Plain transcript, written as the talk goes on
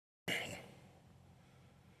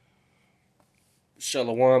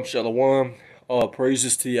Shalom, shalom. All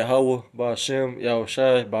praises to Yahweh, Ba'ashem,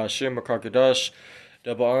 Yahushai, Ba'ashem, Makakadash.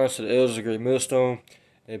 Double honors to the elders of the Great Millstone,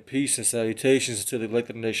 and peace and salutations to the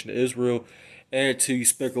elected nation of Israel, and to you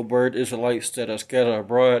speckled bird Israelites that are scattered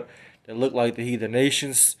abroad, that look like the heathen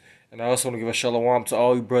nations. And I also want to give a shalom to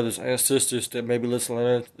all you brothers and sisters that may be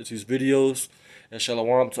listening to these videos. And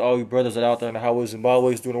shalom to all you brothers that are out there in the highways and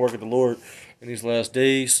byways doing the work of the Lord in these last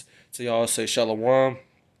days. So y'all say shalom.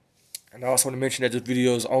 And I also want to mention that this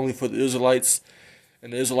video is only for the Israelites,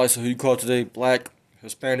 and the Israelites are who you call today Black,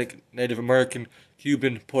 Hispanic, Native American,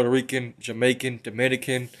 Cuban, Puerto Rican, Jamaican,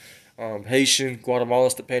 Dominican, Haitian,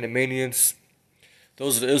 Guatemalans, the Panamanians.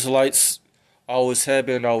 Those are the Israelites. Always have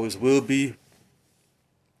been and always will be.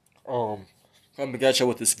 Coming at you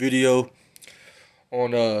with this video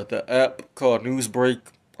on the app called Newsbreak.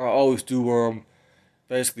 I always do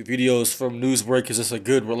basically videos from Newsbreak because it's a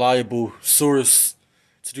good, reliable source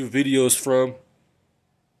to do videos from.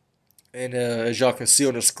 And as y'all can see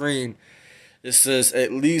on the screen, it says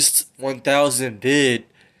at least 1,000 dead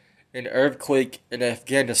in earthquake in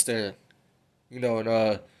Afghanistan. You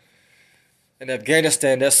know, in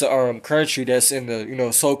Afghanistan, that's a country that's in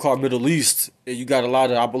the so-called Middle East. And you got a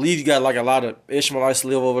lot of, I believe you got like a lot of Ishmaelites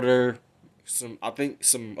live over there. Some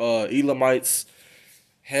Elamites,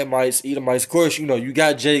 Hamites, Edomites. Of course, you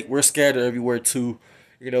got Jake. We're scattered everywhere too.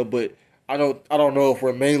 But I don't know if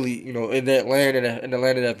we're mainly in that land in the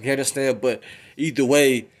land of Afghanistan, but either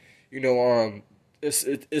way,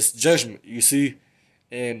 it's judgment, you see,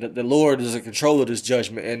 and the Lord is in control of this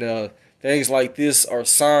judgment, and things like this are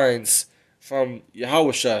signs from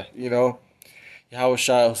Yahushua.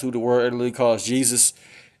 Yahushua is who the word literally calls Jesus,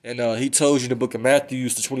 and he told you in the book of Matthew,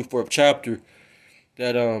 the 24th chapter,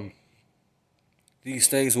 that these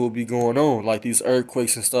things will be going on, like these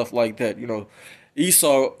earthquakes and stuff like that.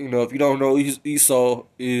 Esau, if you don't know, Esau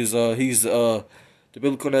is he's the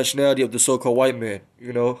biblical nationality of the so-called white man.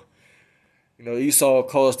 Esau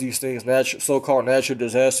caused these things so-called natural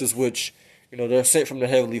disasters, which they're sent from the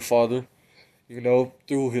Heavenly Father,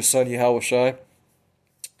 through His Son Yahushua.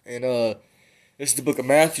 And this is the book of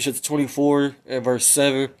Matthew, chapter 24 and verse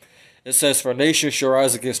 7. It says, "For nation shall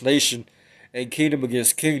rise against nation, and kingdom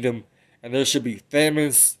against kingdom, and there shall be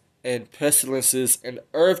famines and pestilences and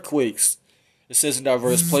earthquakes." It says in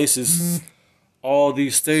diverse places, all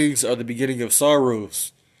these things are the beginning of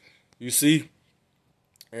sorrows. You see?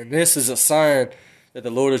 And this is a sign that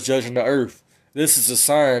the Lord is judging the earth. This is a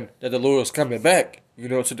sign that the Lord is coming back,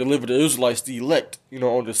 to deliver the Israelites, the elect,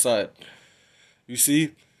 on this side. You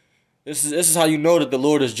see? This is how you know that the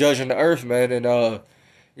Lord is judging the earth, man. And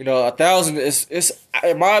 1,000 is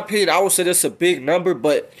in my opinion, I would say that's a big number,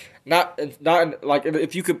 but not like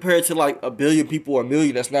if you compare it to like a billion people or a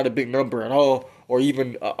million, that's not a big number at all, or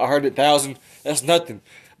even 100,000, that's nothing.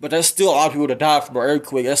 But that's still a lot of people that died from an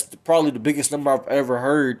earthquake. That's probably the biggest number I've ever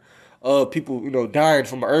heard of people, dying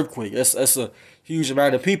from an earthquake. That's a huge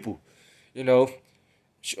amount of people. Imagine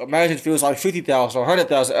if it was like 50,000 or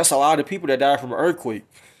 100,000. That's a lot of people that died from an earthquake.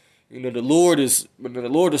 The Lord is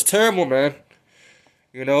terrible, man.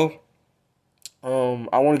 I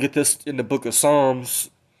want to get this in the book of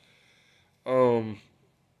Psalms,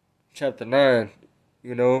 chapter 9,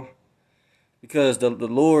 because the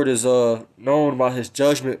Lord is known by His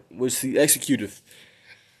judgment which He executeth.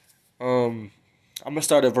 I'm gonna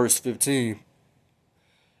start at verse 15.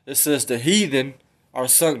 It says, "The heathen are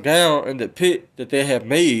sunk down in the pit that they have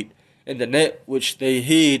made, and the net which they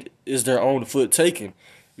hid is their own foot taken."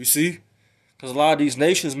 You see, because a lot of these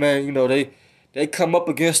nations, man, they come up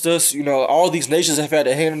against us. All these nations have had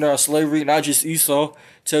a hand in our slavery, not just Esau. It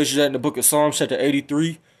tells you that in the book of Psalms, chapter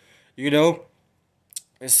 83. It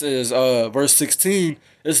says, verse 16,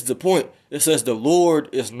 this is the point. It says, "The Lord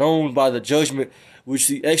is known by the judgment which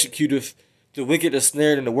He executeth. The wicked is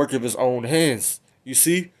snared in the work of his own hands." You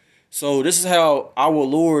see? So this is how our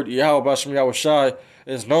Lord, Yahweh B'Shem Yahushai,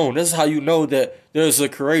 is known. This is how you know that there's a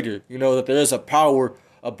creator. That there is a power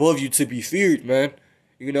above you to be feared, man.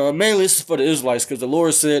 And mainly this is for the Israelites, because the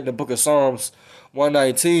Lord said in the book of Psalms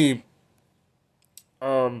 119,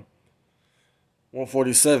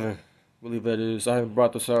 147, I believe that is. I haven't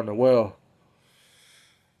brought this out in a while.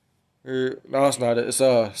 No, it's not it. It's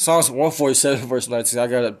Psalms 147 verse 19. I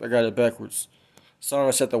got it backwards.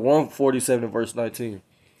 Psalms chapter 147 verse 19.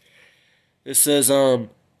 It says,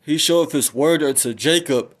 "He showeth His word unto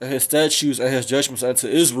Jacob, and His statutes and His judgments unto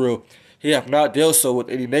Israel. He hath not dealt so with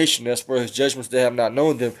any nation. As for His judgments, they have not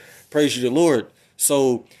known them. Praise ye the Lord."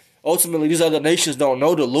 So ultimately, these other nations don't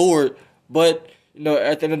know the Lord, but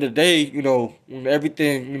at the end of the day, when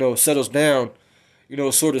everything settles down,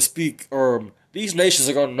 so to speak, these nations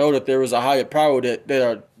are gonna know that there is a higher power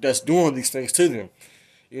that's doing these things to them.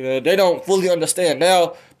 You know, they don't fully understand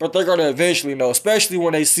now, but they're gonna eventually know, especially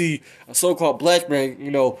when they see a so-called black man,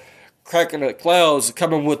 cracking the clouds,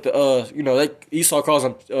 coming with the, Esau calls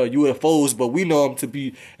them UFOs, but we know them to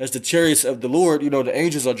be as the chariots of the Lord. You know, the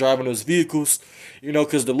angels are driving those vehicles. You know,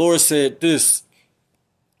 because the Lord said this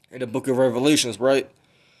in the book of Revelations, right?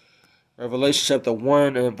 Revelation chapter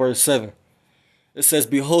 1 and verse 7. It says,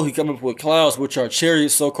 "Behold, he cometh with clouds, which are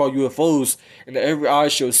chariots, so-called UFOs, and every eye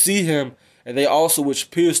shall see him, and they also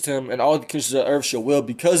which pierced him, and all the creatures of the earth shall wail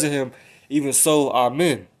because of him. Even so,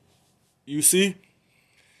 amen." You see?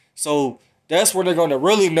 So that's when they're going to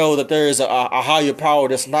really know that there is a higher power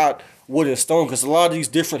that's not wood and stone. Because a lot of these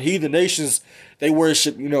different heathen nations, they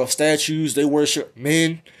worship, statues, they worship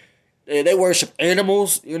men, they worship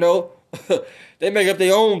animals, they make up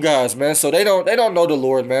their own gods, man. So they don't know the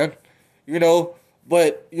Lord, man.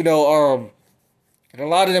 But and a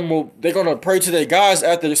lot of them they're gonna pray to their gods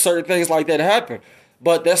after certain things like that happen.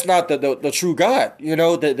 But that's not the true God,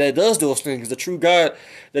 that does those things. The true God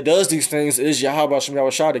that does these things is Yahweh Shem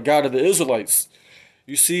Yahushua, the God of the Israelites.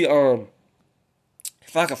 You see,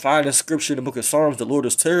 if I can find the scripture in the book of Psalms, the Lord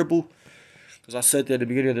is terrible. Because I said that at the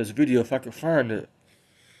beginning of this video, if I can find it.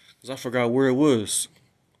 Because I forgot where it was.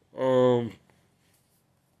 Where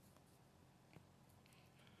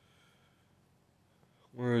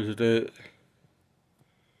is it at?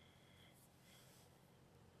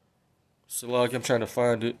 So like I'm trying to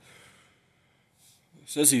find it. It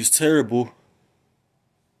says he's terrible.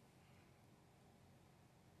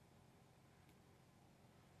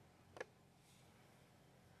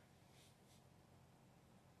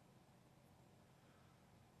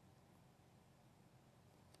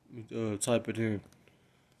 Let me type it in.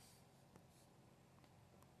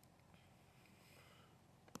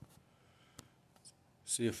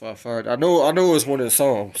 See if I find it. I know it's one of the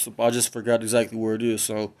Psalms, but I just forgot exactly where it is,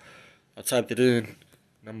 so I typed it in.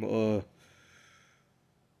 And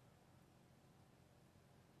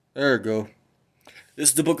there we go. This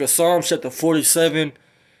is the book of Psalms, chapter 47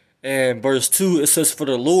 and verse 2. It says, "For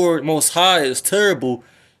the Lord Most High is terrible.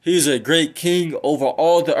 He is a great king over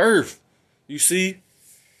all the earth." You see?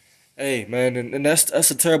 Hey, man, and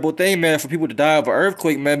that's a terrible thing, man, for people to die of an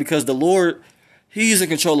earthquake, man, because the Lord, he's in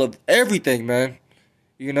control of everything, man.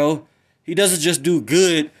 He doesn't just do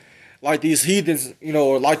good like these heathens,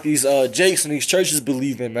 or like these jakes and these churches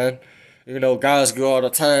believe in, man. Guys go all the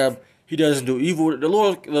time. He doesn't do evil. The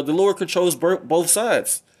Lord controls both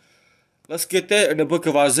sides. Let's get that in the book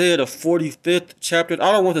of Isaiah, the 45th chapter.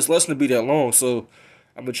 I don't want this lesson to be that long, so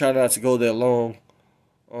I'm gonna try not to go that long.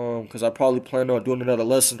 Because I probably plan on doing another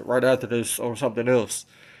lesson right after this on something else.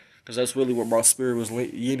 Because that's really what my spirit was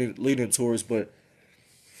leaning towards. But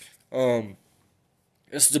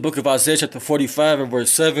this is the book of Isaiah, chapter 45 and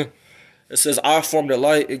verse 7. It says, "I form the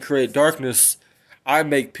light and create darkness. I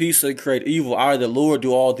make peace and create evil. I, the Lord,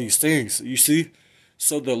 do all these things." You see?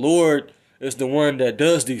 So the Lord is the one that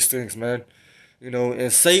does these things, man.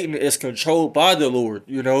 And Satan is controlled by the Lord.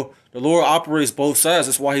 The Lord operates both sides.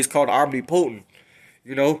 That's why he's called omnipotent.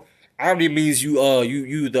 Omni means you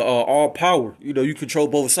the all power. You control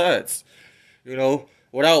both sides.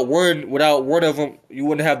 Without one of them, you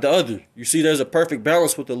wouldn't have the other. You see, there's a perfect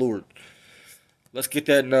balance with the Lord. Let's get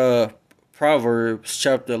that in Proverbs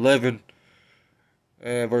chapter 11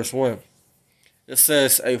 and verse 1. It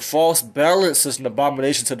says, "A false balance is an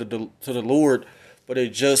abomination to the Lord, but a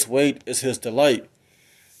just weight is his delight."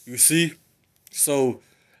 You see? So,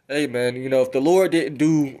 hey man, if the Lord didn't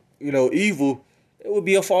do, evil, it would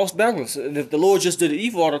be a false balance. And if the Lord just did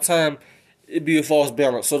evil all the time, it'd be a false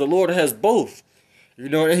balance. So the Lord has both.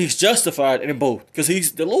 And he's justified in both because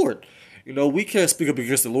he's the Lord. We can't speak up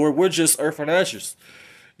against the Lord. We're just earth and ashes.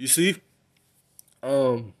 You see?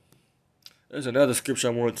 There's another scripture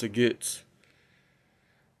I wanted to get.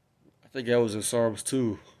 I think that was in Psalms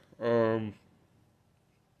 2. Let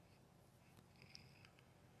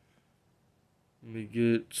me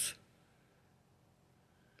get...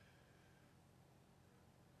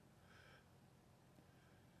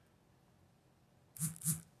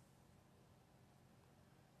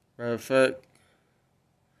 Matter of fact,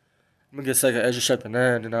 I'm gonna get second Ezra chapter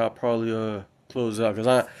 9, then I'll probably close out. Because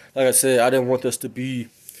like I said, I didn't want this to be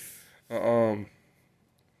a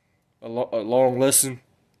long lesson.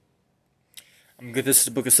 I'm gonna get this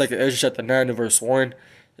to the book of second Ezra chapter 9 and verse 1.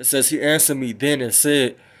 It says, "He answered me then and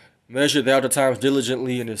said, Measure thou the times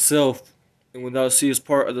diligently in itself, and when thou seest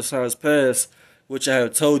part of the signs past, which I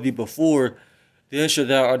have told thee before, then shalt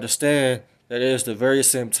thou understand that it is the very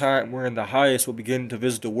same time wherein the highest will begin to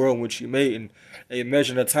visit the world which he made, and a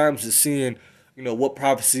measure of times is seeing, what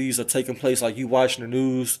prophecies are taking place. Like you watching the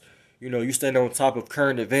news, you staying on top of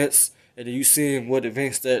current events, and then you seeing what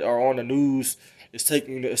events that are on the news is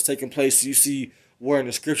taking place. You see where in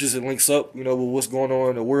the scriptures it links up, with what's going on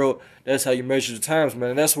in the world. That's how you measure the times,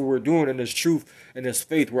 man. And that's what we're doing in this truth and this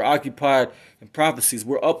faith. We're occupied in prophecies.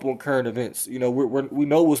 We're up on current events. We know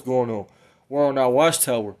what's going on. We're on our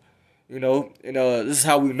watchtower. This is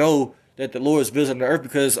how we know that the Lord is visiting the earth,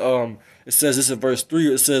 because it says this in verse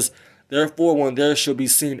 3. It says, therefore, when there shall be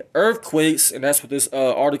seen earthquakes, and that's what this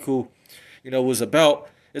article, was about.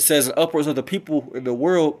 It says, upwards of the people in the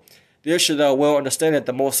world, there should thou well understand that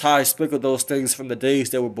the Most High spake of those things from the days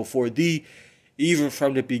that were before thee, even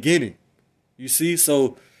from the beginning. You see?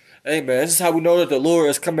 So, hey, man, this is how we know that the Lord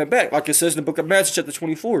is coming back. Like it says in the book of Matthew chapter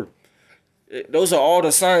 24. Those are all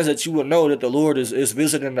the signs that you will know that the Lord is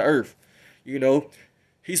visiting the earth.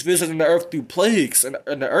 He's visiting the earth through plagues. And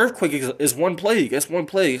the earthquake is one plague. It's one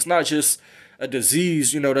plague. It's not just a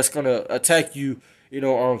disease, that's going to attack you,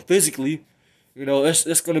 physically.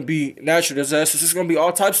 It's going to be natural disasters. It's going to be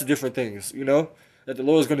all types of different things, that the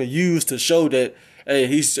Lord is going to use to show that, hey,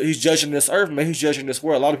 he's judging this earth, man. He's judging this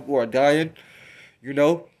world. A lot of people are dying,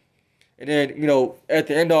 And then, at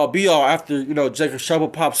the end all be all, after, Jacob's trouble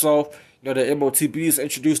pops off, the MOTB is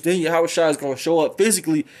introduced, then Yahushua is going to show up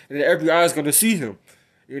physically, and then every eye is going to see him.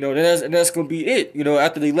 And that's going to be it.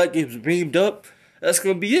 After the elect gets beamed up, that's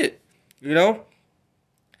going to be it,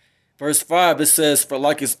 Verse 5, it says, for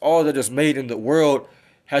like it's all that is made in the world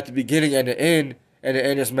hath the beginning and the end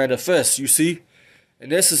is manifest. You see?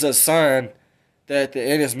 And this is a sign that the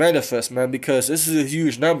end is manifest, man, because this is a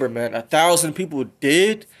huge number, man. 1,000 people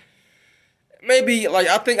dead. Maybe,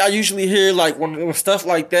 I think I usually hear, when stuff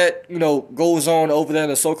like that, goes on over there in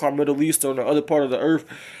the so-called Middle East or in the other part of the earth,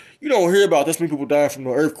 you don't hear about this many people dying from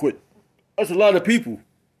an earthquake. That's a lot of people.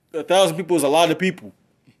 1,000 people is a lot of people.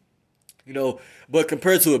 But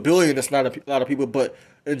compared to 1 billion, it's not a lot of people. But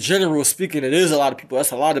in general speaking, it is a lot of people.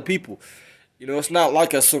 That's a lot of people. It's not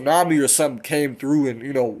like a tsunami or something came through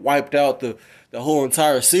and, wiped out the whole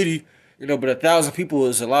entire city. But 1,000 people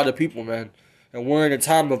is a lot of people, man. And we're in a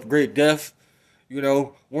time of great death.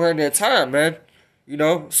 We're in that time, man.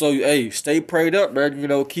 So, hey, stay prayed up,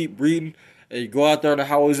 man. Keep reading. Hey, go out there on the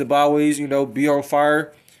highways and byways, be on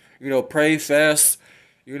fire. Pray, fast,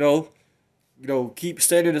 keep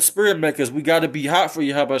staying in the spirit, man, because we got to be hot for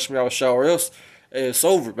you. How about Shemiyah, or else it's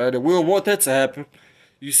over, man. And we don't want that to happen.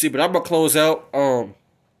 You see, but I'm going to close out.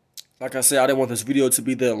 Like I said, I didn't want this video to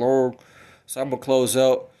be that long, so I'm going to close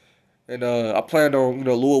out. And I plan on,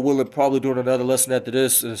 Lord willing, probably doing another lesson after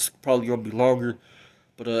this. It's probably going to be longer.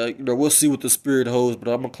 But, we'll see what the spirit holds. But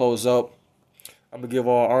I'm going to close out. I'm going to give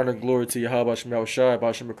all honor and glory to Yahweh Shemiyah Shai,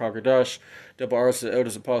 Bashim Kakadash, double honors to the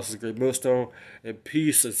elders, apostles, great millstone, and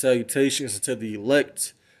peace and salutations to the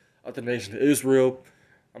elect of the nation of Israel.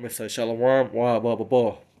 I'm going to say Shalom, Wah, blah, blah,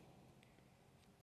 blah.